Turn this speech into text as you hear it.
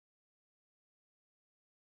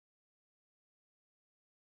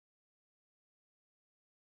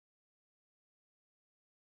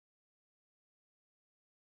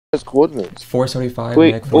guys' coordinates? 475,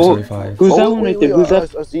 Wait, Nick, 475. Who's that one right there? Who's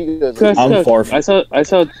that? I see you guys. I'm far from. I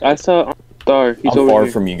saw Star. He's I'm over far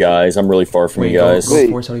here. from you guys. I'm really far from Wait, you guys. Go Wait.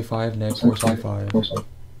 475, Nick, 475.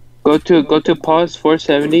 Go to pause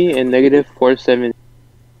 470 and negative 470.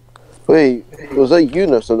 Wait, was that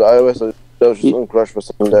Eunice on the iOS? That was just uncrushed for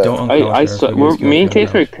something that. Don't I saw. Me and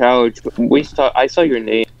Case were crouched. I saw your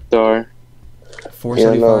name, Star.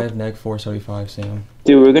 475, Nick, 475, Sam.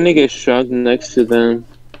 Dude, we're gonna get shot next to them.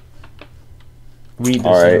 We need this,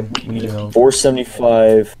 Alright. Sam. We need your help.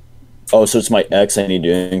 475. Oh, so it's my X I need to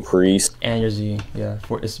increase. And your Z, yeah.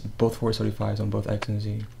 It's both 475s on both X and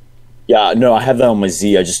Z. Yeah, no, I have that on my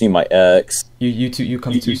Z. I just need my X. You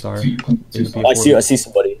come 2-star. I see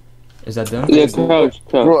somebody. Is that them? Yeah, crouch.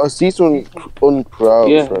 Bro, I see someone uncrouched.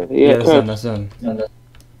 Yeah, Right? yeah, that's crouch. them, that's them.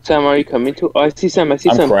 Sam, are you coming to? Oh, I see Sam. I'm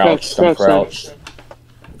crouched. I'm crouched. Sam.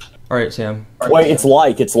 Alright, Sam. Wait, it's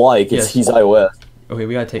Yes. he's iOS. Okay,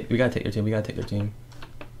 we gotta take their team. We gotta take their team.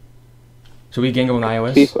 Should we gang up on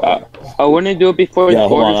iOS? I want to do it before Yeah, the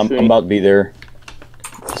hold border on. stream. I'm about to be there.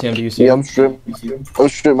 Sam, do you see Yeah, him? I'm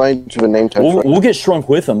strip mine to the name tag. We'll get shrunk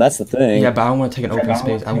with him. That's the thing. Yeah, but I don't want to take an open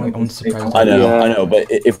space. I want to surprise I know. them. I know. But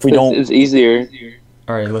if we don't, It's easier.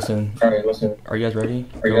 Alright, listen. Are you guys ready?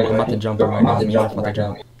 I'm about to jump right now. I'm about to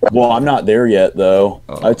jump. well, I'm not there yet though.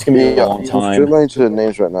 Oh. It's gonna be a Yeah, long strip time. mine to the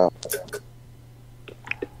names right now.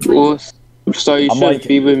 Well, so you I'm should like-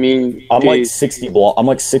 be with me. I'm like Jay. 60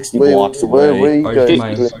 Wait, blocks where away. you Alright, guys?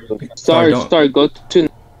 mine. Sorry, don't-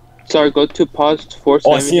 go to pause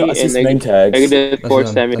Oh, I 470 see and some name negative tags. negative That's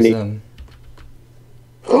 470. them.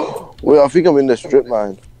 Wait, I think I'm in the strip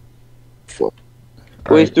mine. Wait,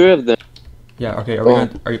 Alright. 3 of them. Yeah, okay,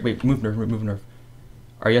 wait, move nerf.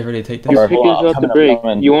 Are you guys ready to take this? You Alright, pick hold yours on, off I'm the coming, break. I'm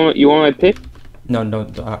coming. You want my pick? No,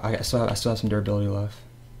 I still have some durability left.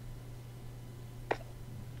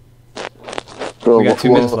 Bro, We got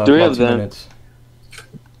 2 minutes left. 3 about of 2 them. minutes.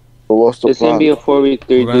 What's the It's gonna plan? be a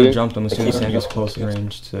 4v3, We're gonna dude. jump them as soon as Sam gets close in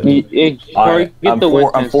range to... Target the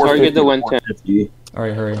 110. Target the 110. 450.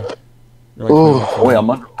 Alright, hurry. They're Oh, 20 minutes Wait, away. I'm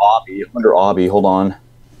under Obby. Hold on.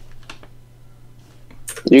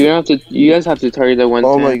 You're gonna have to. You guys have to target the 110.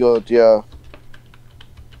 Oh my god, yeah.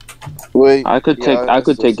 Wait. I could take. yeah, I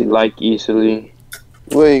could still take see it like easily.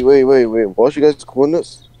 Wait. What's you guys'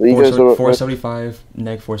 coordinates? So you guys are. 475,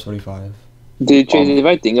 neg 475. Dude, Chase, if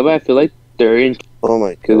I think about it, I feel like they're in Oh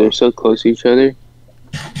my because they're god. so close to each other.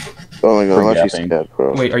 Oh my god, I'm actually Forgetting. scared,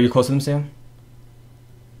 bro. Wait, are you close to them, Sam?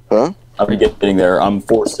 Huh? I'm getting there. I'm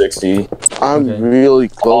 460. I'm Okay. really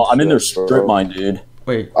Oh, close. I'm in to their it, bro. strip mine, dude.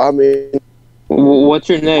 Wait, I'm in. What's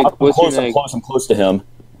your neg? I'm What's close. your I'm neg? close. I'm close to him.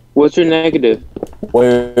 What's your negative?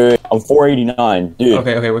 Wait. I'm 489, dude.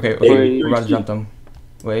 okay, Wait. we're about to jump them.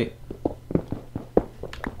 Wait,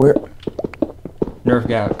 Where? nerf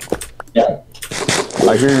gap.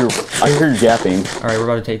 I hear you gapping. Alright, we're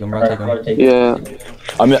about to take them, Yeah.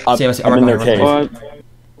 I'm See, I'm in right their behind, cave.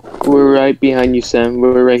 We're right behind you, Sam.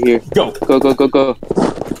 We're right here. Go. Go.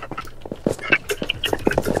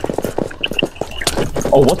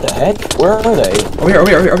 Oh, what the heck? Where are they? Over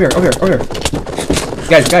here.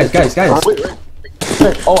 Guys. Wait.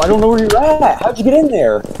 Oh, I don't know where you're at. How'd you get in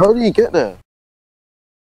there? How do you get there?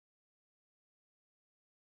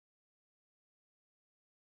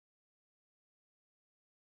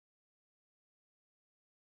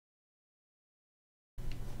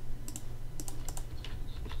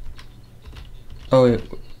 Oh, wait.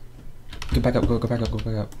 Go back up. Nerf,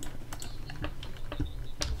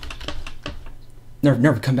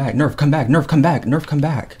 come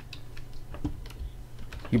back.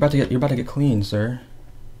 You're about to get clean, sir.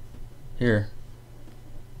 Here.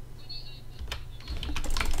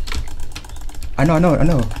 I know.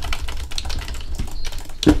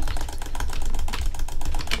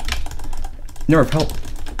 Nerf, help.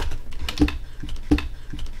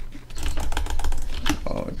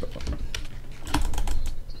 Oh my god.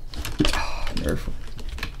 Nerf.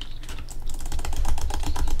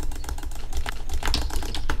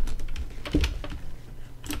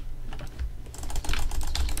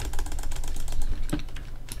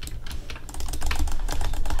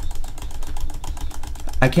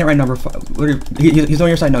 I can't write number 5. He's on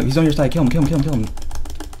your side. No, he's on your side. Kill him.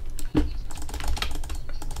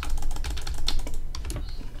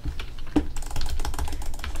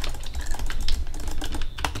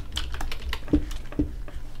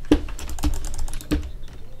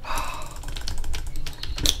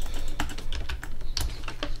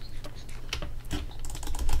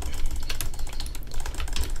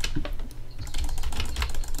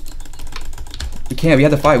 We can't. We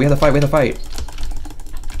have to fight.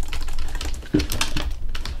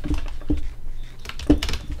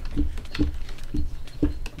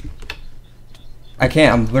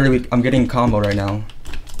 can't. I'm getting combo right now.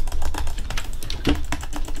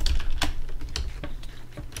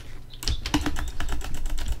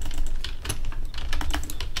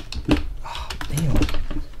 Oh, damn.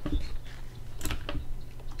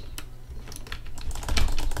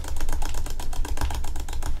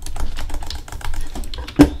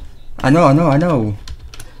 I know.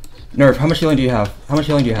 Nerf, how much healing do you have?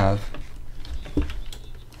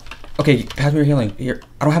 Okay, pass me your healing. Here,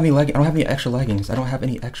 I don't have any extra leggings.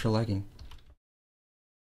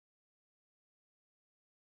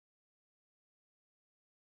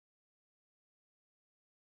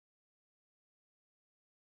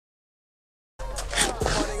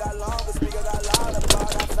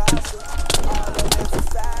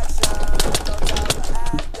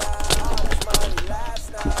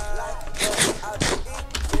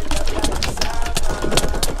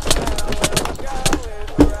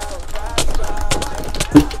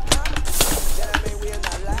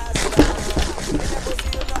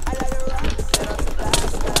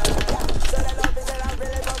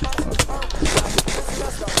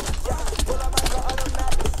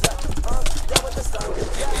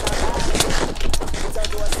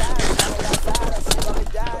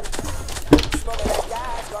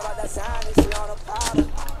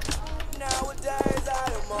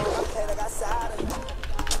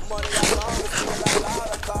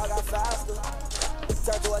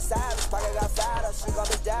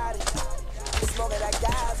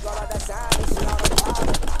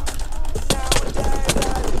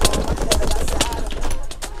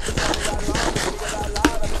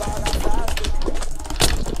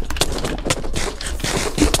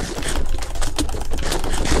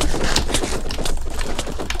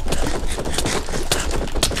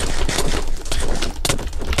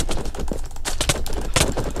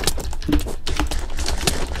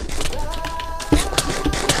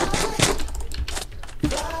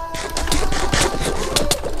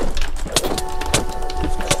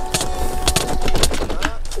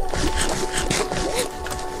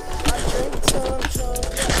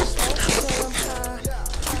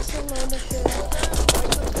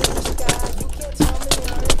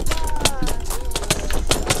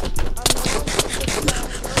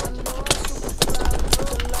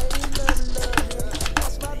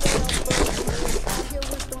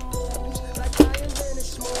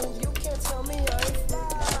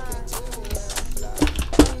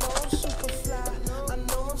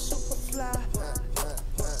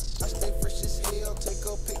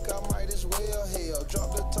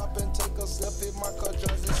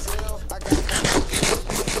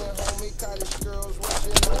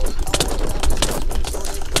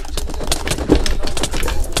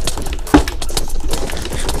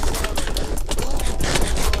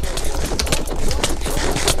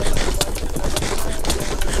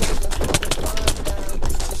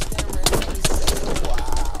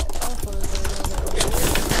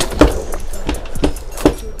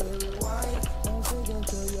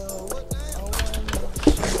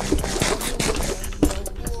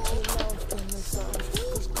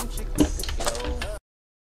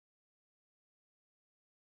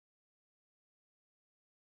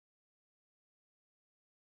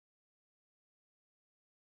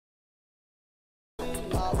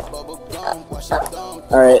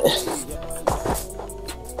 Alright.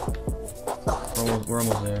 We're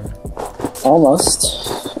almost there. Almost.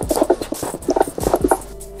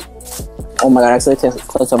 Oh my god, I actually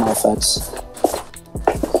clicked on my effects.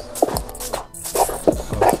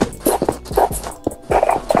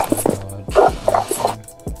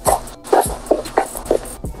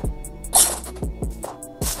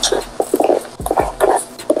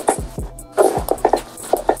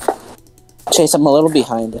 Chase, I'm a little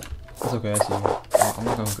behind it. It's okay, I see you.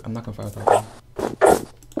 I'm not gonna fight without you.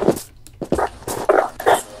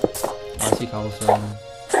 I see cobblestone.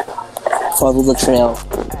 Follow the trail.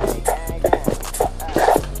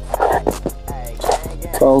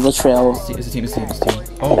 Follow the trail. It's a team.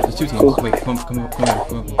 Oh, there's two teams. Wait, come here.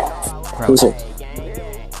 Crowd. Who's it?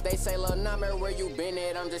 They say, "Lil' number where you been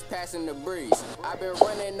at? I'm just passing the breeze. I've been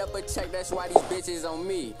running up a check, that's why these bitches on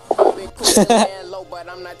me. I've been cool and low, but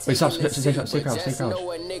I'm not taking Wait, stop. this Stay seat. crouch. Just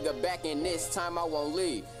know a nigga back in this time I won't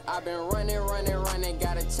leave. I've been running,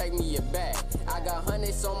 gotta take me a bag. I got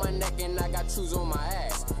hundreds on my neck and I got shoes on my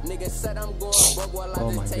ass. Nigga said I'm going broke while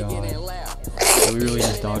I just take it and laugh. We really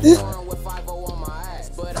just dodged that.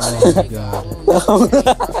 Oh my god.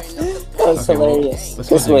 That's hilarious.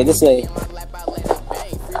 Well, This way.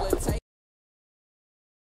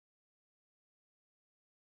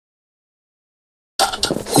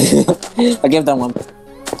 I give that one.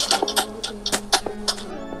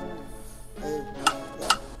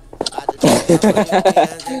 Whoa.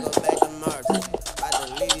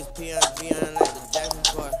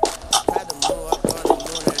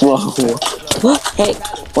 Hey,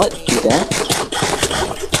 what? You there?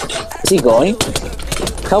 Is he going?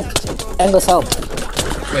 Help. Endless help.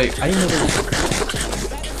 Wait, I didn't know there was...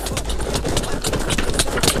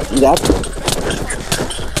 You got?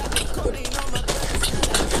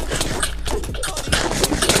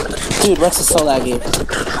 Dude, Rex is so laggy.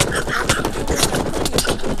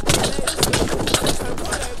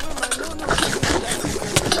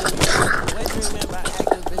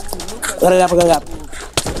 Got it up, got it up.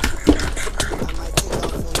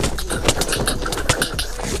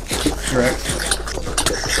 Rex.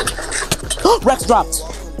 Rex dropped.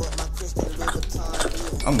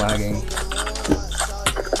 I'm lagging.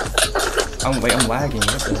 I'm lagging.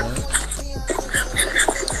 What the heck?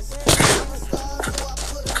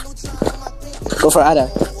 Go for Ada.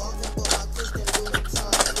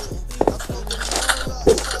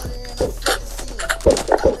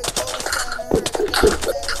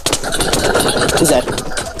 He's dead.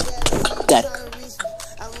 Dead.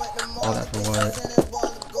 All that for what?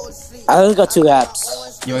 I only got 2 gaps.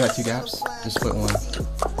 You only got 2 gaps? Just split one.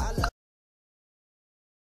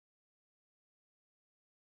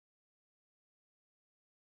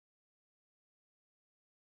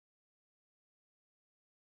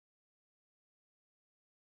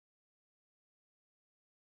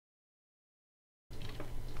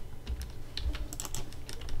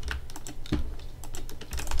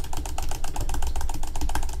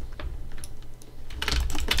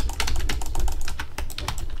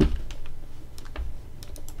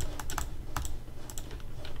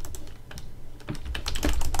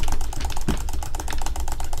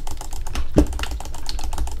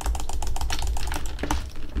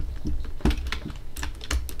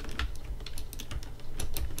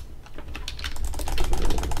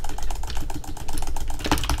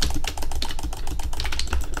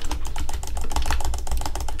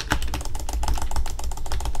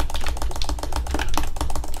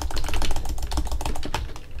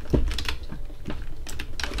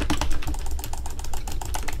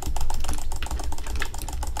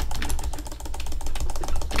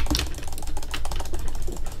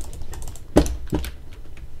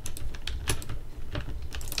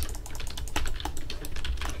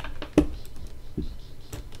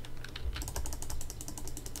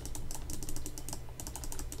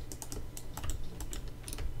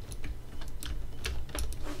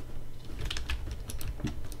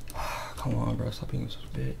 Come on, bro. Stop being such a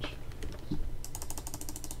bitch.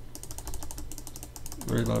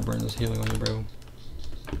 Really about to burn this healing on you, bro.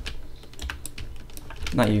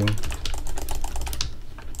 Not you.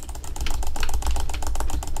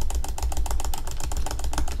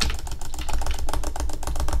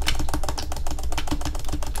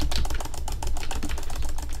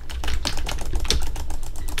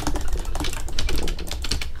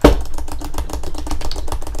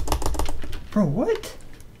 Bro, what?